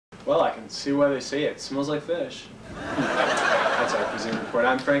Well, I can see why they say it smells like fish. That's our cuisine report.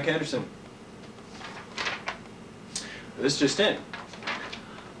 I'm Frank Henderson. This just in.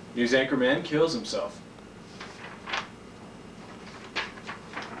 News anchor man kills himself.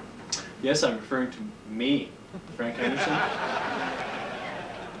 Yes, I'm referring to me, Frank Henderson.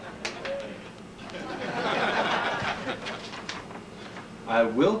 I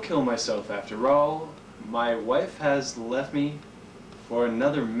will kill myself after all. My wife has left me for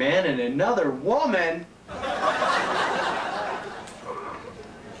another man and another woman.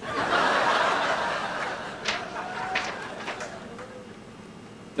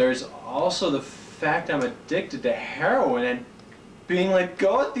 There's also the fact I'm addicted to heroin and being let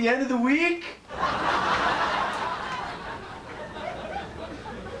go at the end of the week.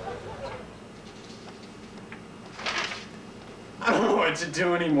 I don't know what to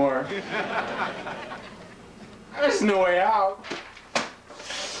do anymore. There's no way out.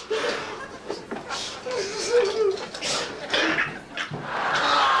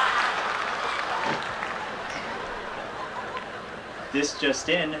 This just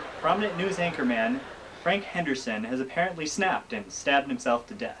in, prominent news anchorman Frank Henderson has apparently snapped and stabbed himself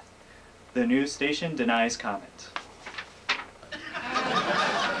to death. The news station denies comment.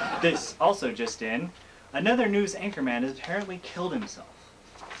 This also just in, another news anchorman has apparently killed himself.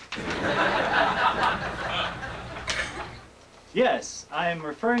 Yes, I am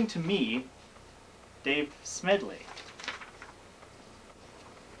referring to me, Dave Smedley.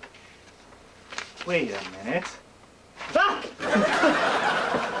 Wait a minute. Ah!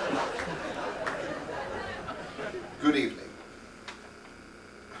 Good evening.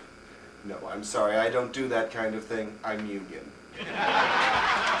 No, I'm sorry, I don't do that kind of thing. I'm union.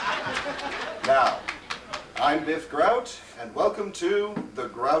 Now, I'm Biff Grout, and welcome to the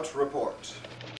Grout Report.